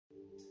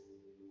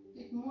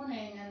Good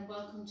morning and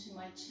welcome to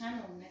my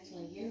channel,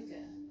 Nicola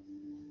Yoga.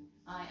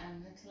 I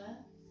am Nicola.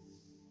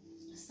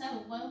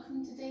 So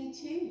welcome to day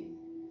 2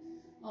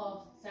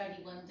 of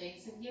 31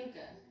 days of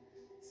yoga.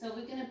 So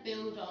we're going to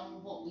build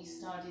on what we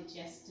started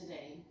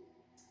yesterday.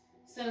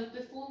 So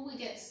before we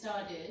get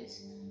started,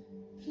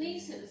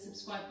 please hit the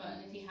subscribe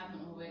button if you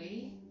haven't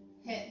already.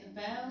 Hit the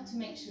bell to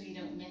make sure you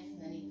don't miss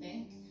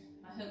anything.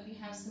 I hope you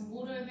have some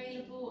water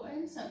available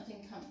and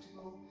something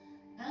comfortable,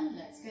 and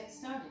let's get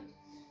started.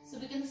 So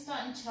we're going to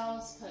start in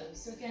child's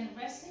pose. So again,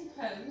 resting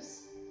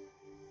pose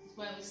is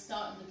where we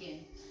start and begin.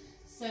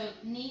 So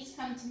knees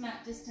come to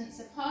mat distance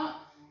apart,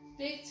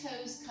 big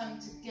toes come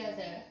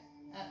together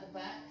at the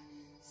back,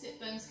 sit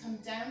bones come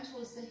down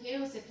towards the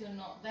heels. If you're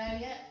not there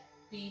yet,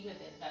 be with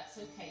it, that's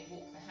okay.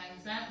 Walk the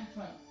hands out in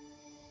front.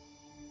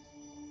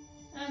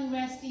 And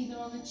rest either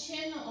on the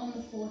chin or on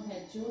the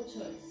forehead, your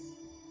choice.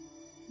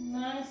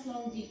 Nice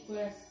long deep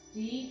breath,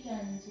 deep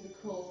down into the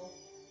core.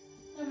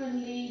 And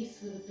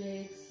release with a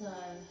big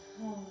sigh.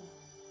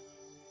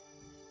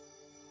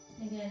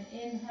 Again,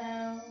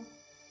 inhale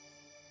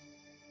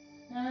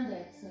and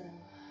exhale.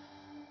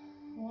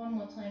 One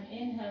more time,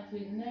 inhale through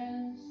the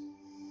nose,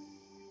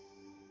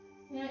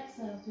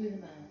 exhale through the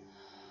mouth.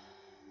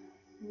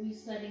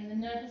 Resetting the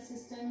nervous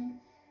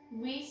system,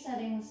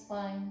 resetting the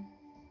spine.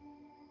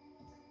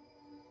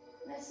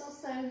 This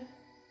also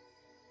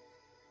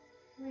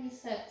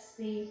resets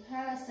the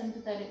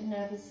parasympathetic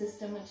nervous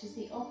system, which is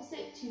the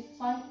opposite to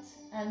fight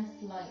and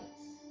flight.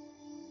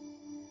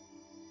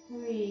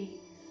 Breathe.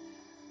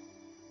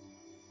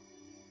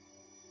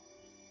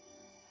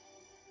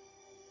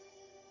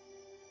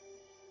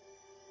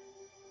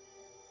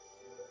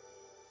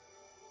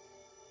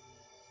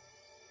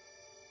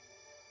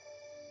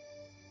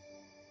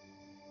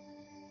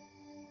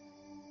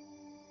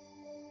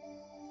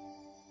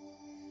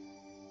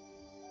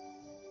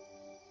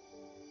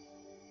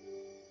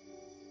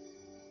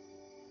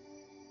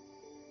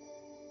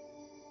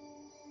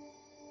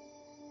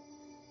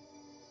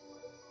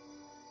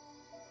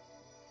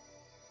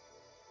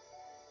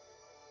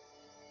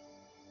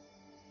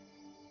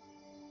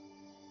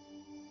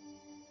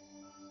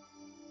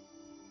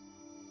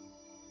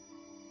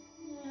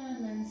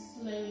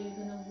 Slowly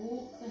we're going to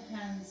walk the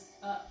hands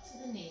up to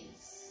the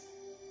knees.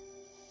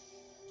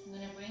 I'm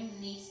going to bring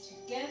the knees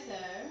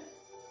together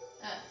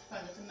at the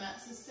front of the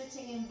mat, so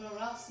sitting in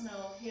balasana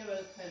or hero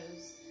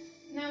pose.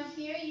 Now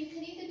here you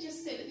can either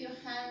just sit with your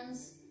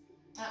hands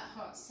at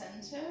heart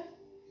center,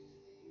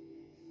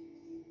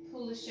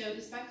 pull the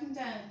shoulders back and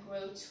down,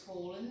 grow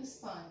tall in the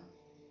spine,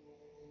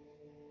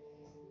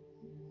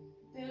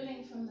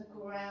 building from the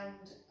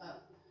ground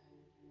up.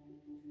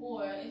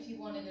 Or if you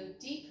want to go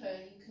deeper,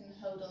 you can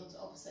hold on to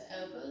opposite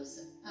elbows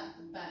at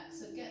the back.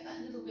 So get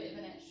that little bit of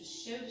an extra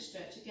shoulder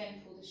stretch.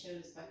 Again, pull the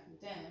shoulders back and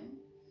down.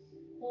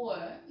 Or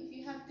if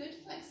you have good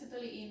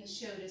flexibility in the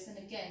shoulders, and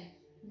again,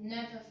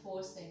 never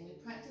forcing. We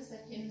practice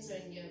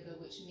ahimsa in yoga,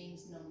 which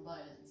means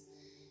non-violence.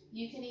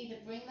 You can either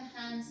bring the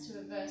hands to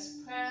reverse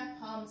prayer,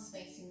 palms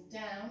facing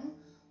down,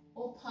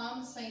 or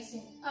palms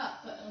facing up,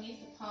 but only if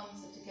the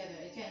palms are together.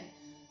 Again,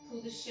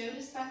 pull the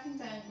shoulders back and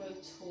down, grow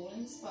tall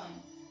in the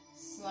spine.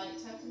 Slight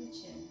tuck in the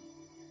chin,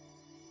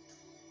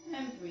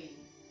 and breathe.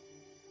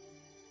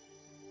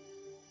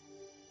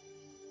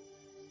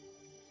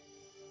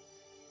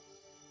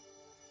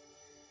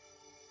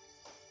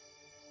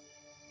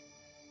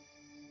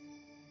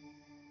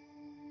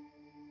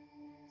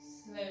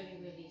 Slowly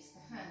release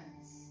the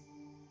hands.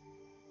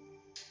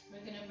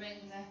 We're going to bring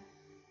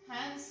the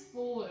hands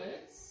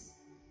forwards,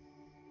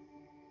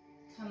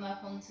 come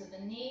up onto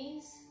the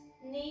knees,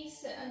 knees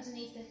sit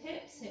underneath the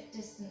hips, hip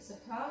distance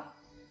apart.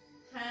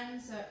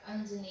 Hands are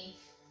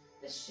underneath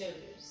the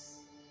shoulders.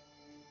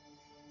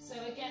 So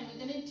again,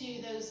 we're going to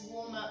do those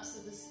warm-ups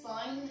of the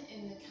spine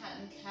in the cat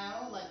and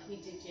cow like we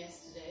did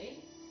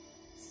yesterday.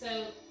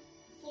 So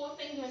 4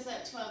 fingers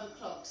at 12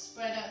 o'clock.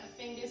 Spread out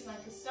the fingers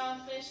like a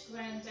starfish.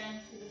 Ground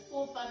down through the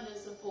 4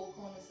 bundles of 4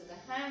 corners of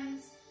the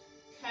hands.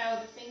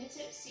 Curl the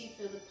fingertips so you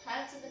feel the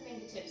pads of the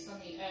fingertips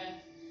on the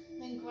earth.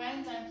 And then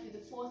ground down through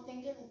the 4th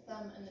finger, the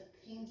thumb and the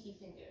pinky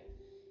finger.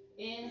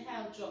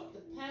 Inhale, drop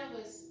the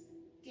pelvis.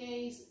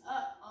 Gaze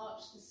up,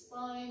 arch the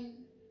spine.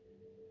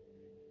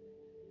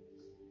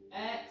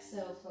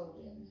 Exhale, fold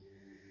in.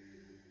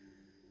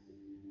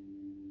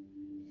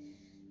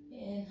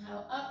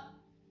 Inhale up.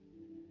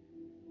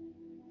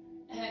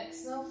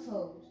 Exhale,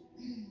 fold.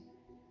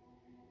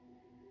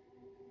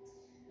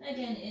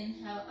 Again,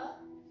 inhale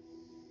up.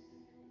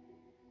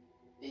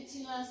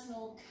 Balasana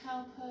or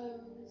cow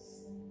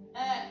pose.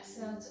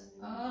 Exhale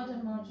to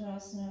Adho Mudra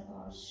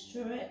or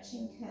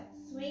stretching cat.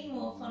 3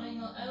 more, following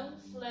your own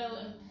flow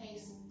and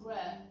pace of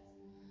breath.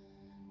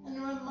 And a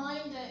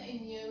reminder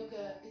in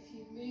yoga, if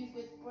you move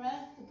with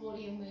breath, the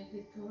body will move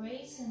with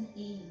grace and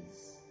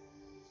ease.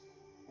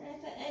 And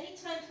if at any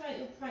time throughout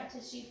your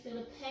practice you feel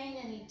a pain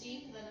any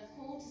deeper than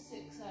a 4 to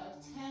 6 out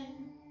of 10,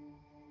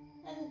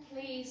 then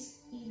please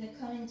either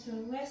come into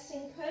a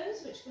resting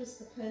pose, which was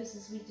the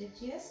poses we did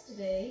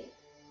yesterday,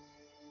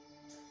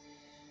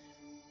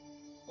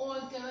 or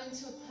go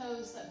into a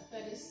pose that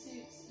better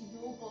suits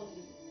your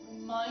body.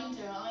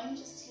 Reminder, I'm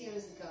just here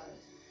as a guide.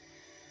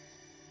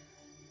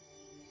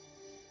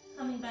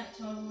 Coming back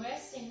to our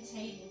resting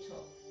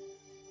tabletop.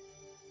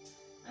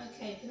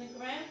 Okay, we're going to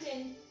ground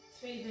in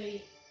through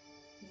the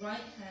right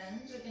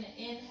hand. We're going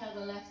to inhale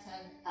the left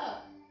hand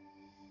up.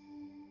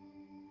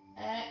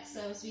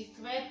 Exhale as we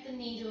thread the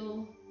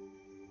needle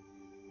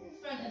in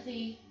front of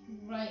the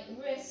right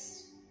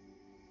wrist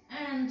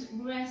and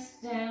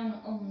rest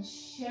down on the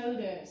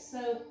shoulder.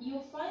 So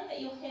you'll find that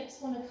your hips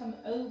want to come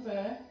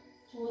over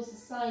towards the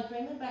side,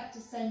 bring them back to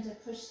center,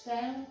 push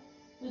down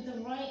with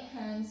the right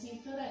hand so you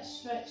feel that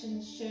stretch in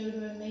the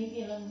shoulder and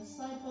maybe along the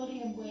side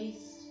body and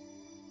waist.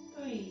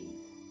 Breathe.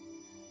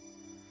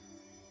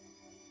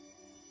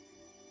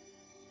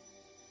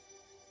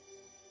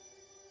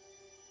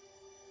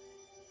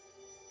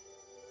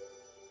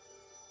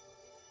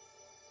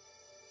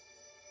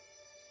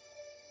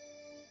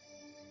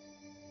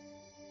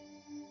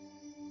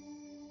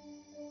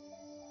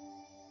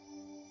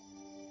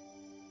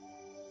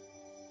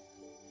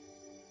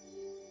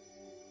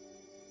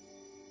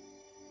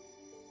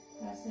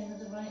 Press in with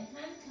the right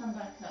hand, come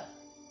back up.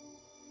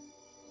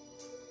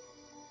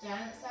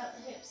 Dance out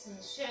the hips and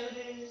the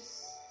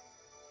shoulders.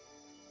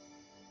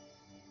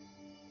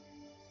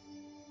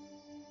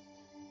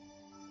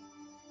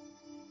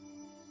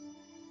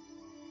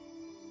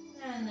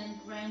 And then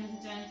grounding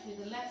down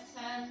through the left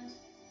hand.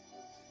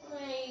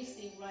 Raise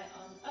the right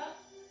arm up.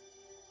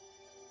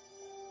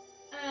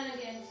 And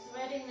again,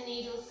 threading the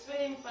needle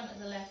through in front of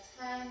the left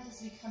hand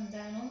as we come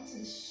down onto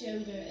the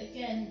shoulder.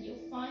 Again,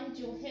 you'll find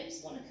your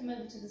hips want to come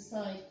over to the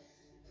side.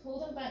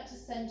 Pull them back to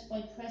center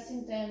by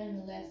pressing down in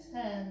the left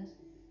hand.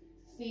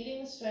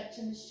 Feeling the stretch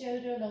in the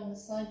shoulder along the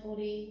side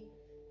body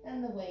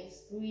and the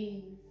waist.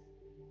 Breathe.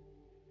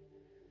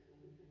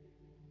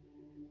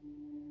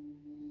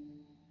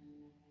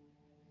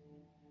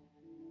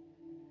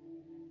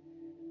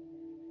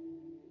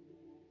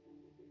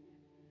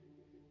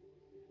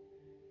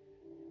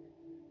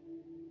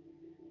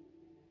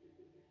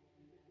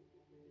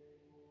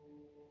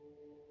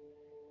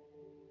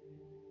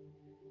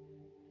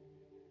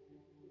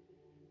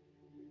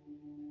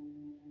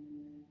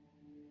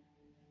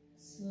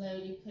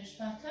 Slowly push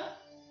back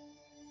up,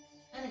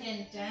 and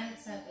again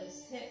dance out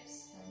those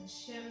hips and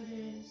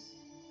shoulders.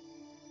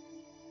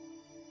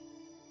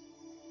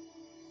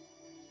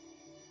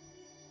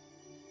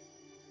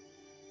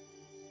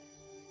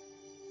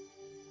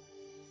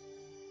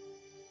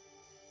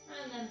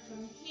 And then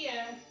from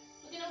here,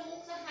 we're going to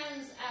walk the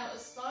hands out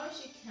as far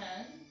as you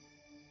can,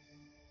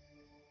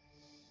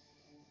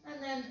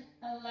 and then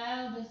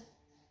allow the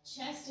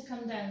chest to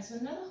come down. So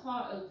another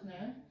heart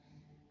opener.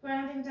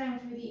 Grounding down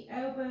through the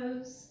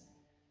elbows.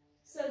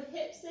 So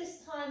hips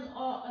this time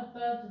are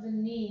above the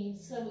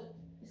knees. So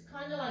it's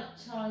kind of like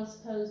child's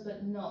pose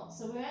but not.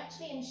 So we're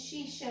actually in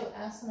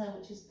asana,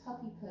 which is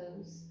puppy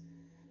pose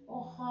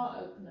or heart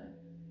opener.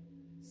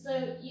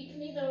 So you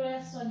can either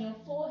rest on your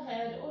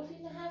forehead, or if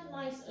you have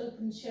nice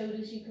open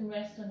shoulders, you can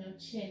rest on your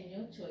chin,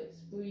 your choice.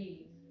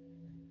 Breathe.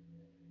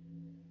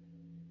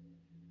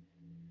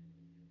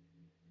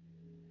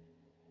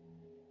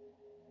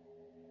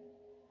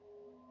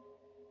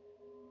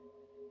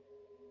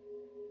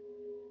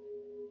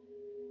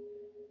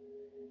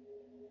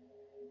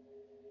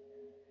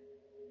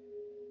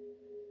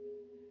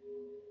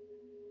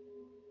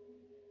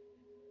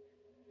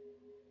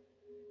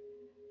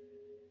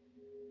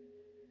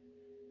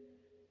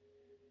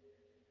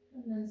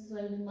 And then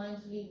slowly,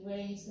 mindfully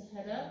raise the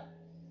head up.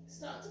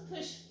 Start to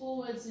push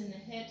forwards in the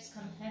hips,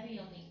 come heavy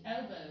on the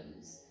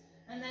elbows,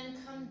 and then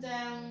come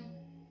down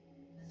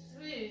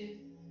through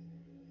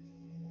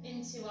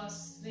into our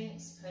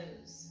Sphinx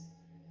pose.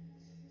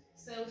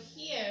 So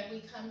here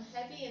we come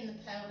heavy in the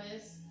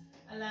pelvis,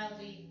 allow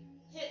the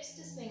hips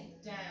to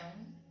sink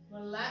down,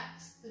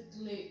 relax the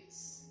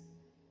glutes.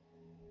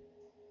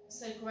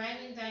 So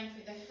grounding down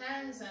through the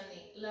hands and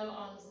the lower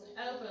arms and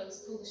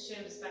elbows, pull the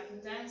shoulders back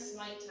and down,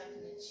 slight tuck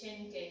in the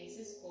chin,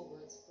 gazes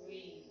forwards,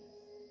 breathe.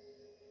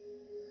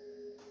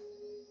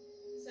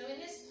 So in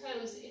this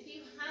pose, if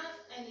you have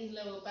any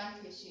lower back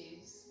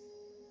issues,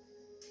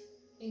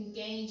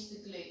 engage the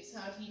glutes.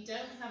 However, if you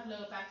don't have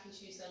lower back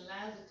issues,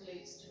 allow the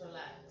glutes to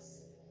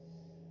relax.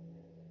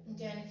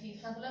 Again, if you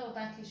have lower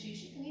back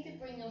issues, you can either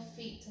bring your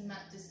feet to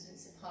mat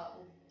distance apart,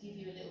 or give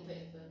you a little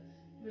bit of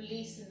a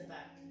release in the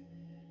back.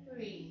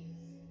 Breathe.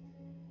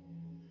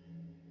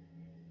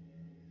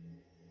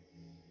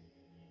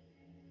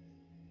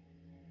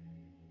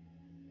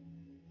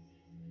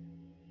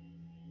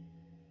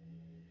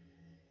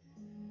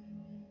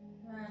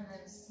 And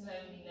then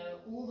slowly lower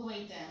all the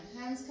way down.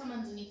 Hands come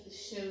underneath the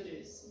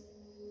shoulders.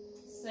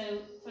 So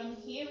from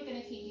here we're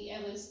going to keep the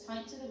elbows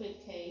tight to the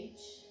rib cage.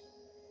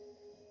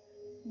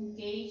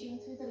 Engaging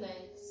through the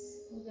legs.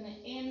 We're going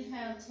to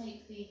inhale,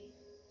 take the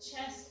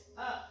chest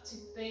up to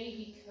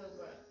baby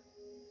cobra.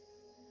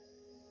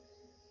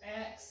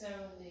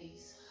 Exhale,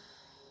 release.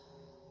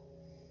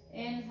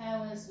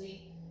 Inhale as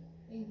we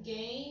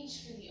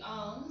Engage through the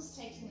arms,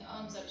 taking the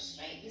arms up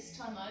straight. This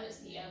time out as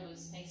the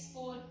elbows face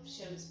forward,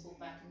 shoulders pull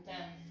back and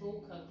down,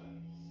 full cobra.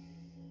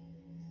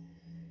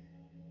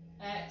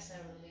 Exhale,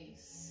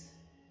 release.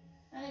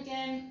 And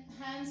again,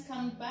 hands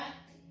come back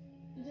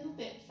a little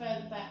bit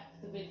further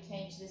back, the rib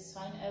cage this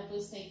time.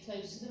 Elbows stay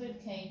close to the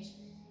rib cage.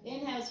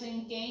 Inhale to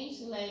engage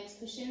the legs,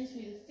 push in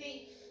through the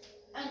feet,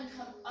 and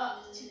come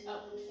up to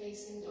upward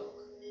facing dog.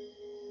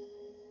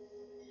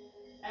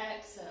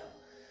 Exhale.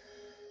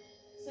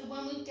 So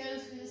when we go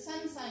through the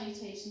sun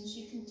salutations,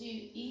 you can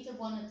do either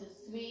one of the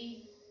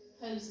three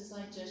poses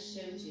I just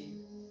showed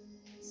you.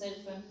 So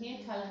from here,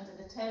 curl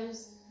under the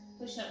toes,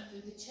 push up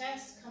through the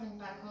chest, coming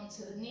back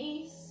onto the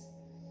knees.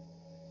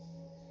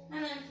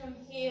 And then from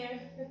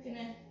here, we're going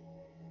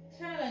to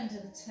curl under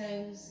the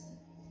toes,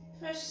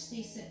 push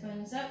the sit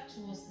bones up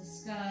towards the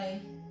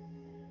sky,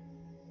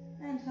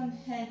 and come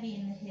heavy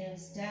in the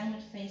heels,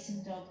 downward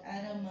facing dog,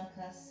 adho,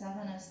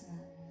 svanasana.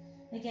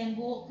 Again,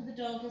 walk with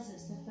the dog as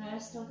it's the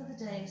first dog of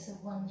the day, so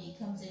one knee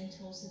comes in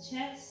towards the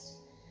chest,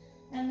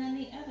 and then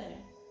the other.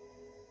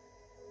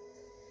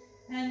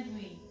 And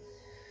breathe.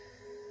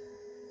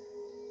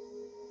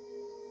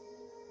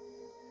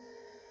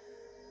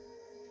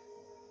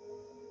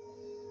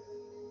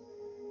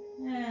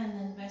 And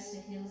then rest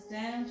the heels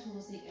down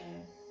towards the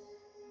earth.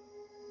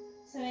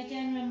 So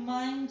again,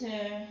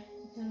 reminder,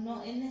 if you're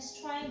not in this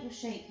triangle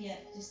shape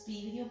yet, just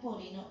be with your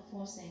body, not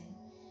forcing.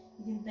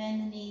 You can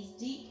bend the knees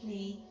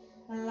deeply,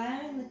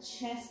 allowing the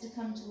chest to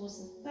come towards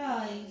the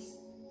thighs,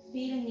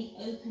 feeling the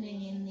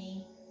opening in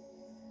the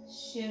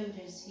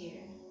shoulders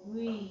here.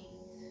 Breathe.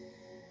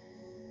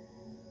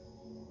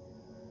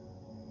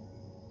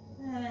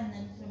 And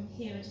then from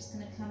here, we're just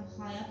going to come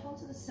high up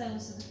onto the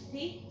soles of the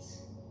feet.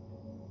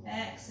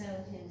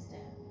 Exhale, heels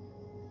down.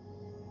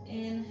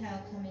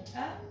 Inhale, coming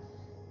up.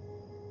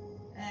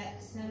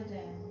 Exhale,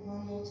 down.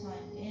 One more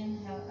time.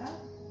 Inhale,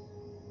 up.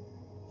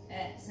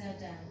 Exhale,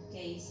 down.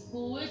 Gaze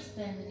forwards,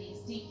 bend the knees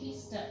deeply,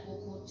 step,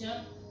 walk or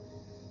jump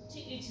to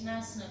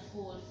Uttanasana,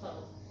 forward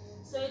fold.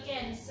 So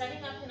again,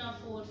 setting up in our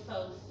forward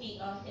fold, feet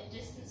are hip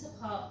distance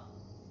apart,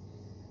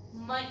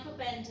 micro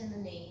bend in the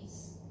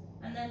knees,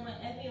 and then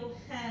wherever your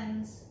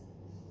hands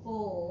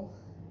fall,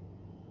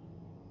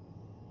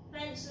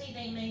 eventually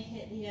they may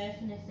hit the earth,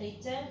 and if they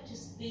don't,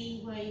 just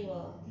be where you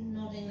are,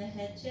 nodding the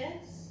head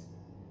yes,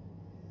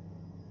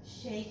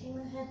 shaking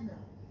the head no.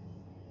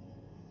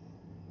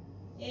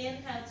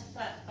 Inhale to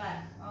flat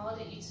back, Adho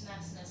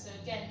Uttanasana. So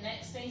again,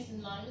 neck stays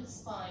in line with the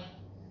spine,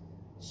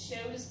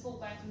 shoulders pull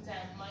back and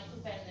down, micro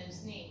bend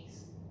those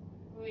knees.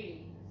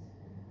 Breathe.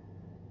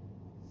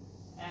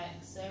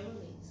 Exhale,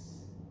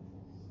 release.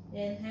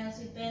 Inhale as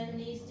we bend the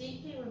knees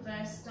deeply,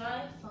 reverse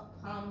dive,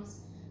 palms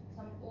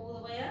come all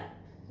the way up,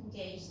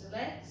 engage the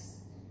legs,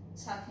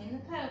 tuck in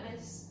the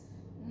pelvis,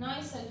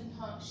 nice open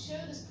heart,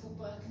 shoulders pull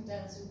back and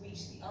down as we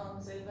reach the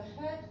arms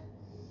overhead,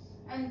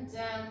 and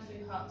down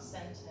through heart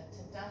center,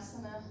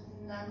 tadasana,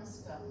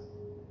 namaskar.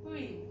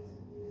 Breathe.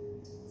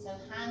 So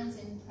hands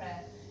in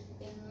prayer,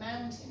 in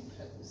mountain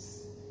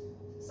pose.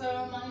 So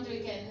a reminder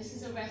again, this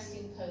is a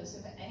resting pose. So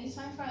if at any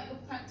time throughout your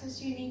practice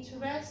you need to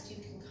rest, you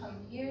can come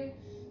here,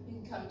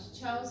 you can come to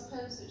child's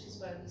pose, which is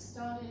where we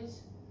started,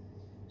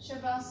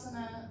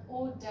 shavasana,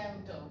 or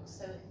down dog.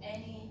 So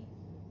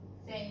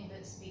anything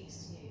that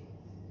speaks to you.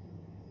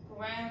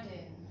 Ground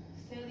in,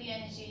 feel the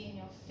energy in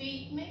your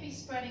feet, maybe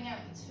spreading out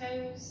the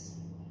toes,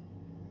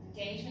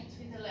 engagement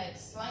through the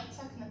legs, slight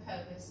tuck in the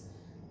pelvis,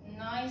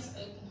 nice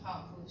open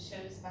heart, pull the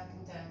shoulders back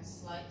and down,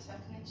 slight tuck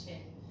in the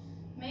chin.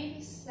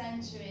 Maybe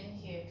center in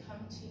here,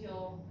 come to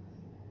your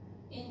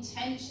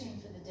intention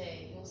for the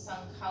day, your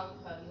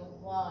sankalpa, your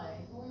why,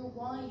 or your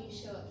why you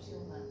show up to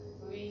your mat.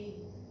 Breathe.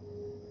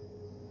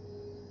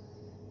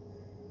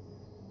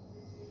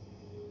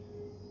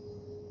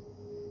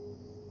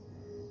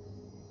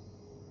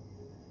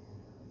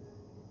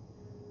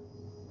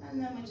 And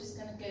then we're just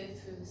going to go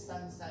through the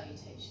sun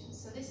salutations.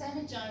 So this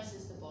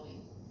energizes the body.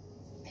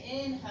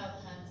 Inhale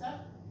the hands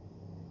up.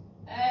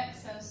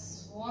 Exhale,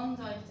 swan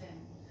dive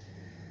down.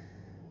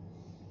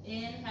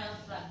 Inhale,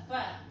 flat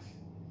back.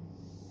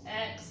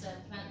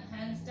 Exhale, plant the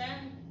hands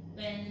down.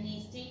 Bend the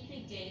knees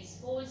deeply, gaze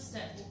forward,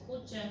 step,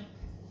 walk or jump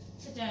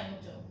to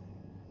downward dog.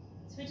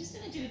 So we're just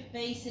going to do a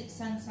basic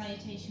sun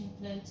salutation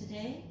flow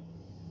today.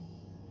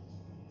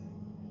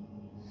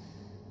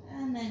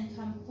 And then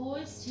come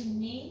forwards to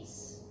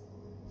knees,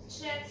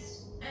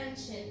 chest and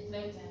chin,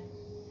 flow down.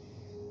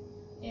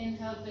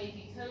 Inhale,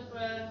 baby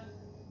cobra.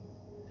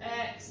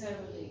 Exhale,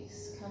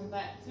 release. Come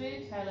back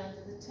through, curl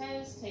under the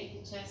toes,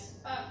 take the chest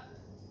up,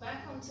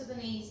 back onto the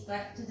knees,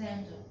 back to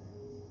down dog.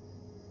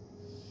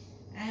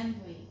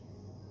 And breathe.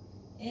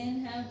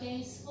 Inhale,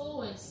 gaze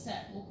forward,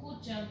 step, walk or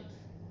jump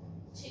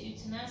to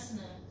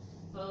Uttanasana.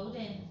 Fold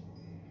in.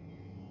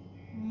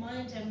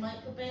 Reminder,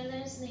 micro bend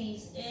those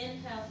knees.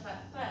 Inhale,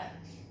 flat back.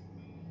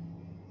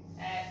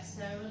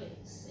 Exhale,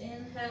 release.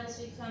 Inhale as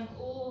we come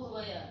all the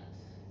way up.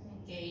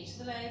 Engage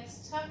the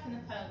legs, tuck in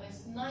the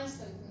pelvis,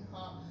 nice open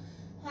heart.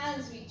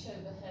 Hands reach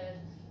overhead.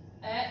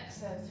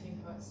 Exhale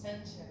through heart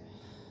center.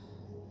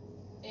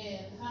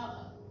 Inhale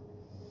up.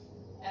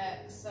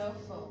 Exhale,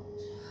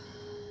 fold.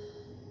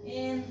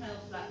 Inhale,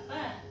 flat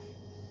back.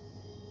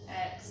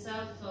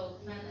 Exhale,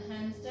 fold. Plant the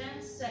hands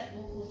down. Step,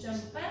 walk or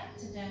jump back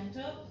to down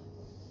dog.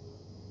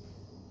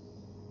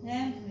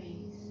 And breathe.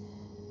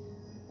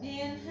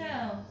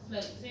 Inhale,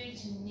 float through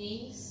to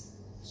knees,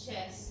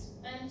 chest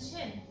and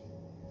chin.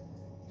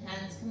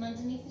 Hands come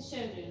underneath the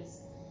shoulders.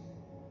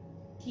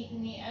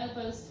 Keeping the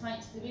elbows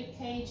tight to the rib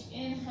cage.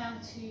 Inhale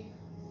to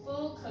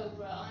full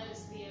cobra.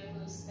 Eyes the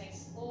elbows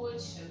face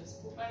forward, shoulders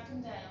pull back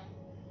and down.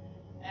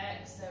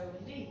 Exhale,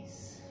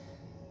 release.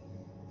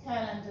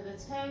 Curl under the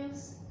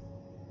toes.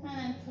 And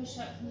then push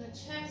up from the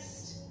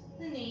chest,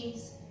 the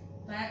knees,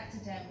 back to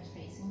downward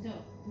facing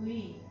dog.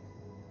 Breathe.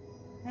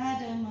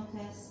 Adho,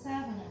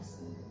 svanasana.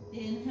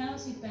 Inhale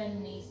to bend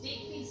the knees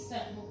deeply,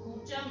 step, walk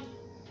or jump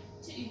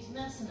to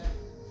uttanasana.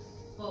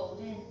 Fold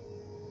in.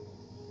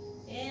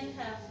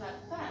 Inhale,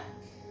 flat back.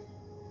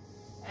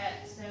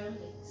 Exhale,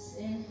 release.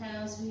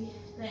 Inhale as we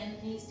bend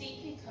the knees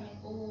deeply, coming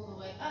all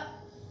the way up.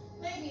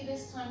 Maybe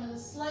this time with a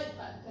slight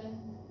back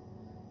bend.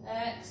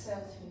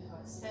 Exhale through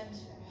heart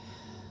center.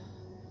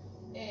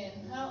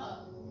 Inhale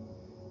up.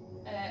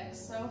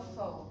 Exhale,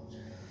 fold.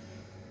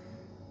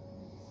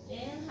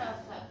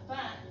 Inhale, flat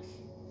back.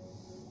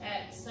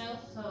 Exhale,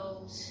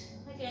 fold.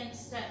 Again,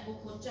 step,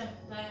 walk or jump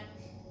back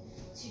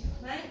to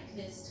plank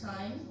this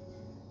time.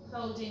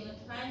 Holding the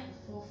plank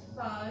for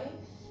 5,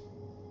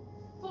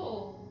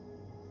 4,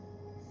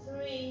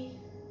 3,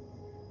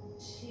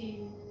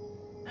 2,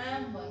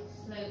 and 1.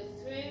 Float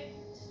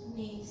through,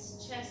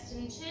 knees, chest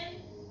and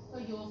chin for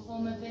your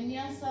form of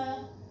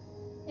vinyasa.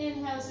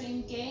 Inhale as we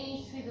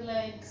engage through the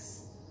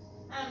legs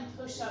and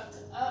push up to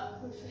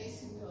upward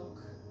facing dog.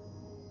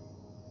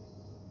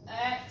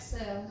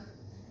 Exhale,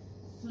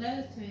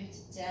 flow through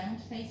to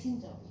downward facing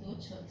dog, your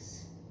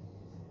choice.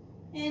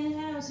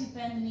 Inhale as we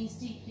bend the knees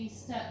deeply,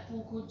 step,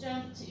 walk or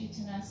jump to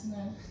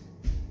uttanasana.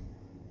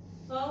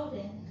 Fold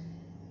in.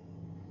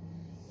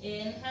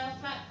 Inhale,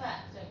 flat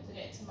back, don't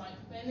forget to micro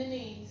bend the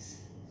knees.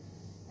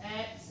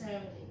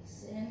 Exhale,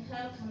 release.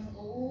 Inhale, coming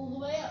all the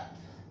way up.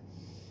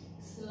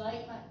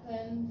 Slight back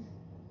bend.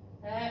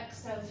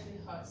 Exhale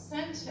through heart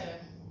center.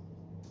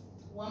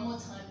 One more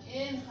time.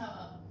 Inhale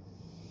up.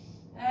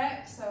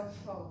 Exhale,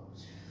 fold.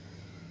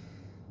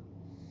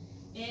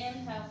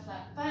 Inhale,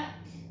 flat back.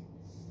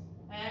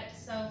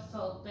 Exhale,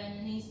 fold. Bend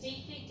the knees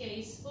deeply.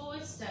 Gaze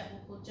forward. Step,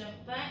 walk or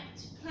jump back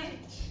to plank.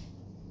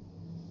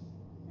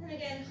 And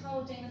again,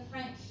 holding the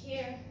plank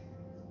here.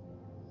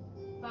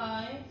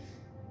 5,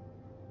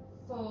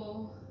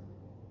 4,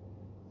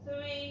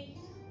 3,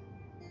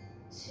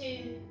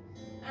 2,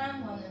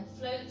 and 1. And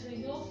float through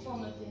your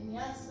form of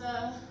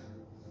vinyasa,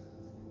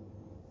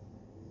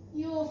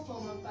 your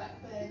form of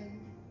back bend,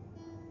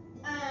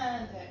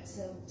 and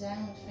exhale,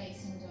 downward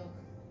facing dog.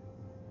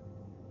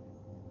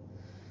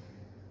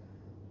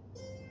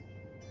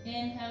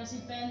 Inhale to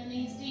bend the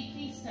knees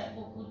deeply, step,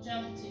 walk or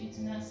jump to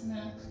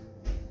uttanasana.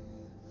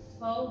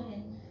 Fold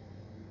in.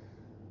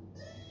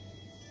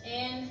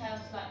 Inhale,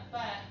 flat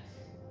back.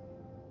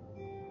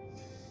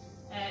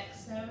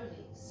 Exhale,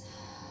 release.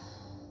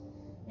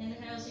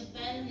 Inhale as you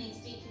bend the knees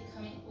deeply,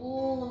 coming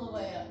all the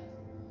way up.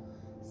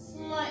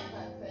 Slight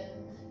back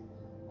bend.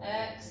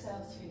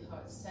 Exhale through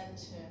heart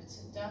center.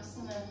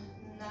 Tadasana,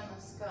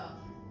 namaskar.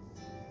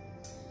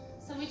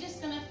 So we're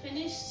just going to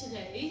finish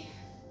today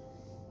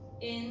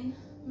in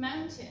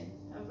mountain,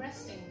 a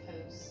resting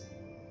pose.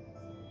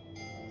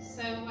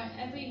 So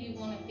wherever you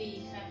want to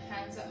be, have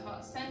hands at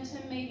heart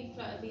center, maybe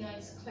flutter the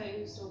eyes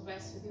closed or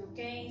rest with your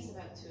gaze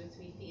about 2 or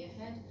 3 feet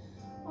ahead,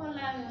 or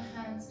allow your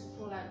hands to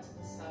fall out to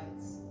the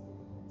sides.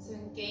 So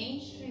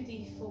engage through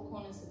the 4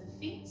 corners of the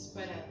feet,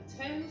 spread out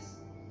the toes,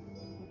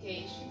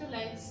 engage through the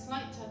legs,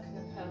 slight tuck in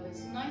the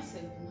pelvis, nice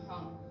open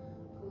heart.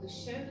 Pull the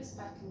shoulders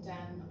back and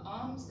down,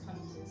 arms come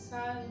to the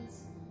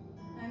sides,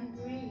 and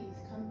breathe.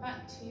 Come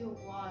back to your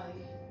why,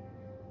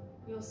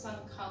 your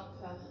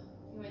sankalpa,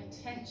 your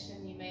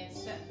intention you may have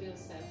set for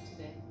yourself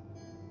today.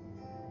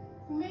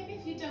 Or maybe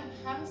if you don't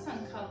have a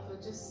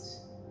sankalpa, just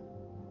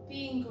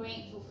being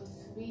grateful for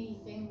 3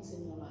 things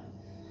in your life.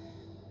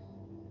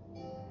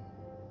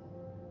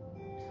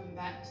 Come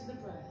back to the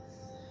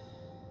breath,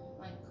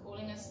 like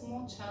calling a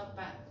small child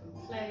back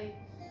from play.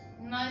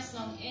 Nice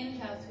long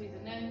inhale through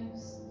the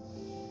nose,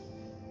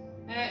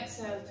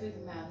 exhale through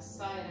the mouth,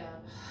 side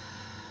out.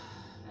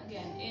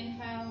 Again,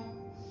 inhale,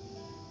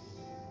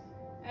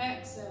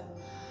 exhale,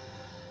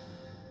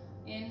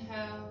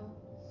 inhale,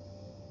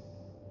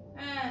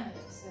 and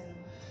exhale.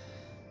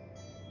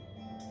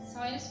 So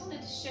I just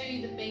wanted to show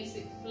you the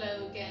basic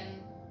flow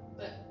again,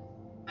 but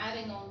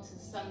adding on to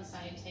the sun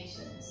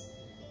salutations.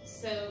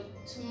 So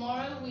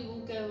tomorrow we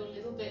will go a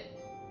little bit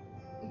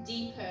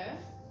deeper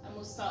and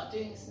we'll start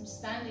doing some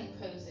standing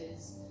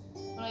poses.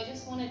 But I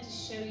just wanted to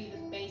show you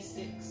the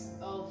basics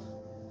of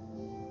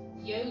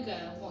yoga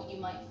and what you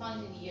might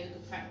find in a yoga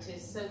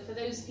practice. So for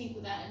those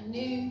people that are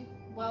new,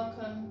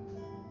 welcome.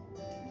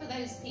 For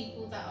those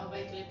people that are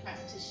regular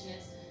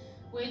practitioners,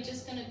 we're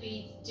just going to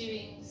be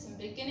doing some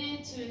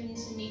beginner to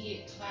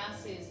intermediate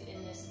classes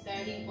in this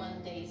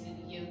 31 days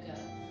of yoga.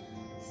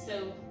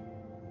 So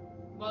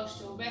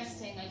whilst you're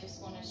resting, I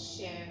just want to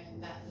share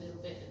that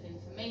little bit of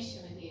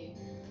information with you.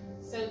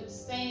 So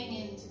staying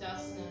in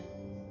tadasana,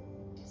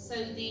 so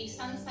the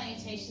sun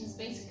salutations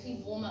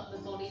basically warm up the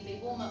body,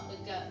 they warm up the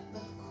gut,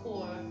 the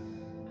core,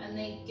 and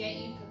they get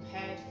you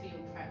prepared for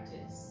your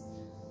practice.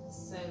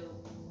 So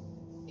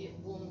it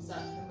warms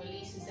up and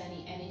releases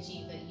any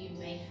energy that you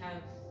may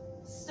have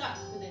stuck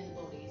within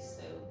the body.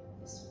 So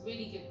it's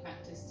really good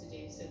practice to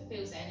do, so it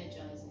feels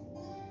energizing.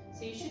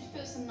 So you should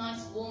feel some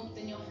nice warmth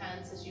in your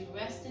hands as you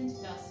rest in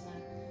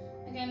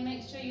tadasana. Again,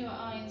 make sure your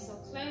eyes are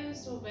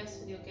closed or rest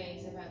with your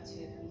gaze about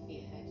 2 or 3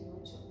 feet ahead, your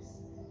choice.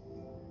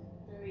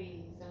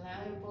 Breathe,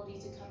 allow your body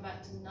to come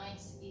back to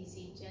nice,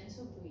 easy,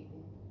 gentle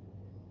breathing.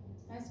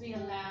 As we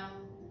allow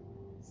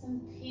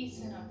some peace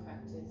in our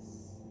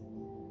practice,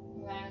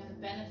 allowing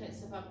the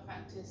benefits of our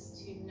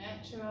practice to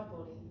nurture our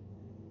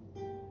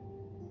body,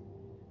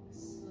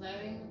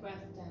 slowing the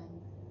breath down,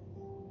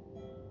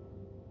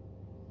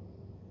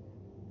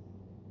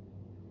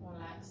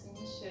 relaxing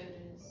the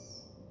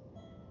shoulders,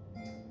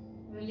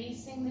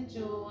 releasing the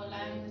jaw,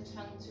 allowing the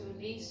tongue to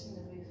release from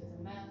the roof of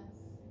the mouth,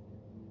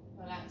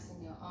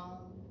 relaxing your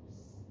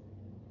arms,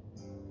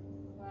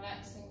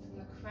 relaxing from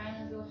the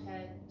crown of your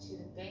head to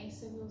the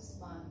base of your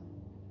spine,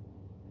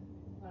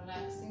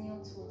 relaxing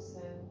your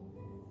torso,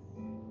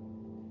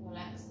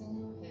 relaxing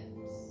your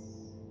hips,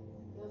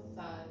 your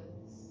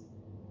thighs,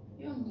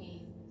 your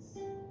knees,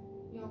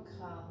 your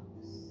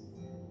calves,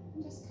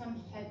 and just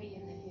come heavy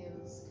in the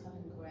heels,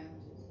 coming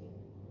grounded here.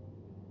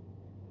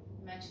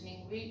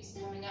 Imagining roots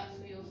coming up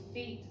through your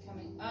feet,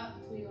 coming up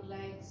through your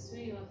legs,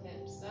 through your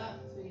hips, up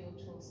through your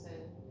torso,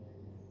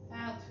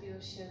 out through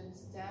your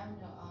shoulders, down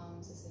your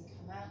arms as they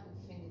come out your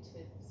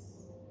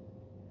fingertips,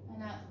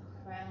 and out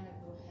the crown of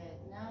your head.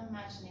 Now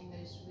imagining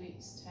those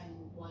roots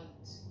turning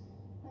white,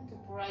 like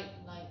a bright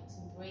light,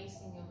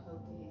 embracing your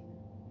whole being.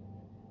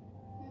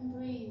 And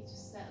breathe,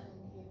 just settle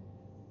in here.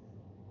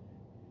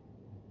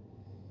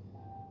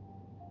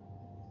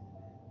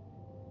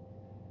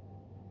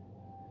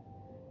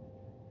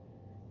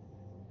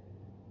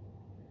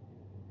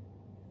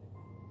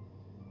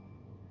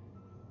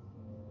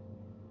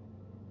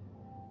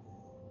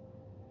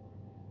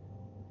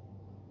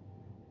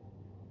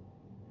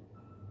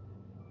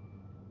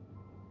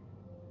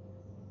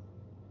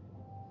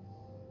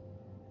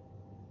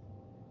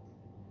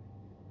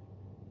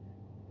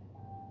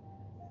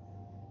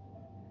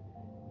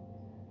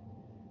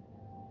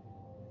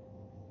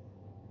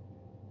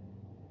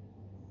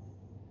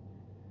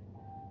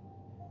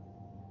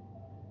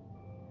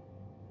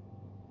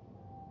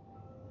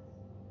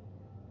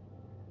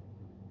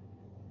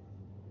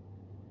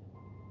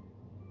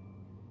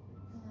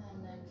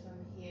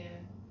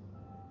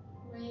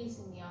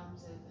 Raising the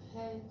arms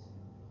overhead,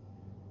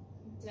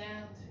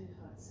 down through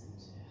heart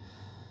center.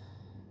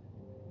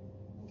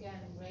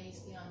 Again, raise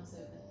the arms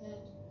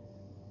overhead.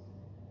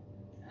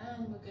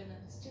 And we're going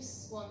to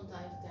just swan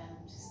dive down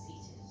to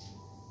seated.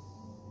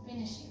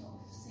 Finishing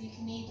off. So you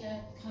can either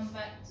come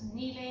back to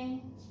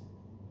kneeling,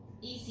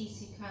 easy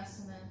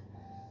sukhasana,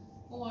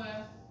 or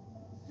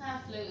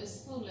half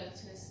lotus, full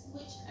lotus,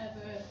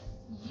 whichever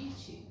you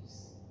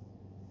choose.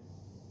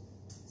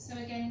 So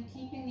again,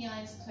 keeping the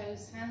eyes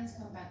closed, hands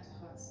come back to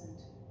heart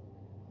center.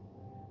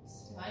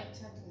 Slight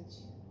tuck in the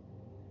chin.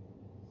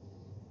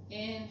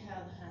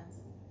 Inhale the hands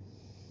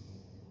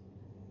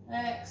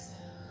up. Exhale.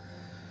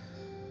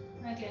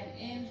 Again,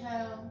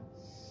 inhale.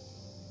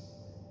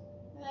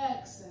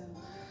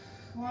 Exhale.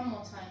 One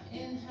more time.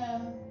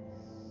 Inhale.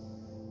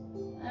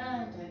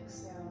 And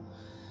exhale.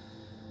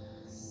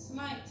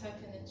 Slight tuck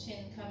in the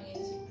chin coming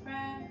into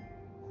prayer.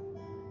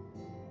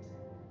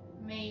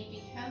 May you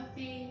be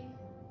healthy.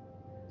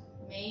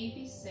 May you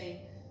be safe.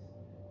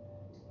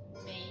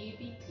 May you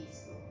be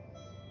peaceful.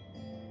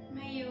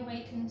 May you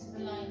awaken to the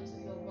light of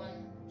your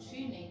one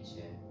true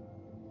nature.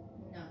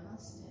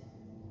 Namaste.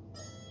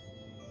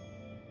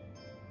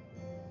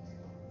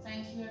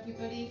 Thank you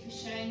everybody for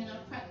sharing in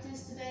our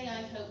practice today.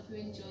 I hope you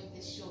enjoyed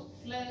this short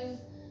flow.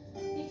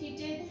 If you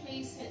did,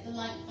 please hit the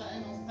like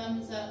button or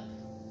thumbs up.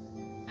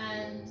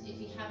 And if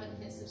you haven't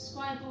hit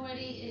subscribe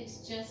already,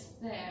 it's just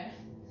there.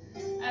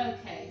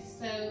 Okay,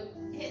 so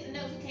hit the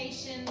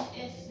notification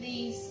if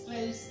these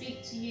flows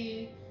speak to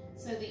you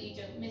so that you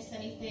don't miss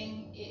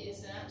anything. It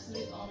is an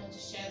absolute honour to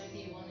share with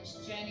you on this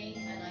journey,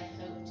 and I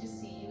hope to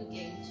see you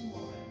again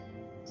tomorrow,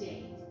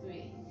 day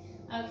 3.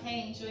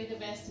 Okay, enjoy the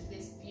rest of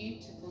this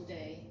beautiful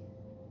day.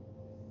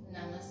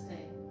 Namaste.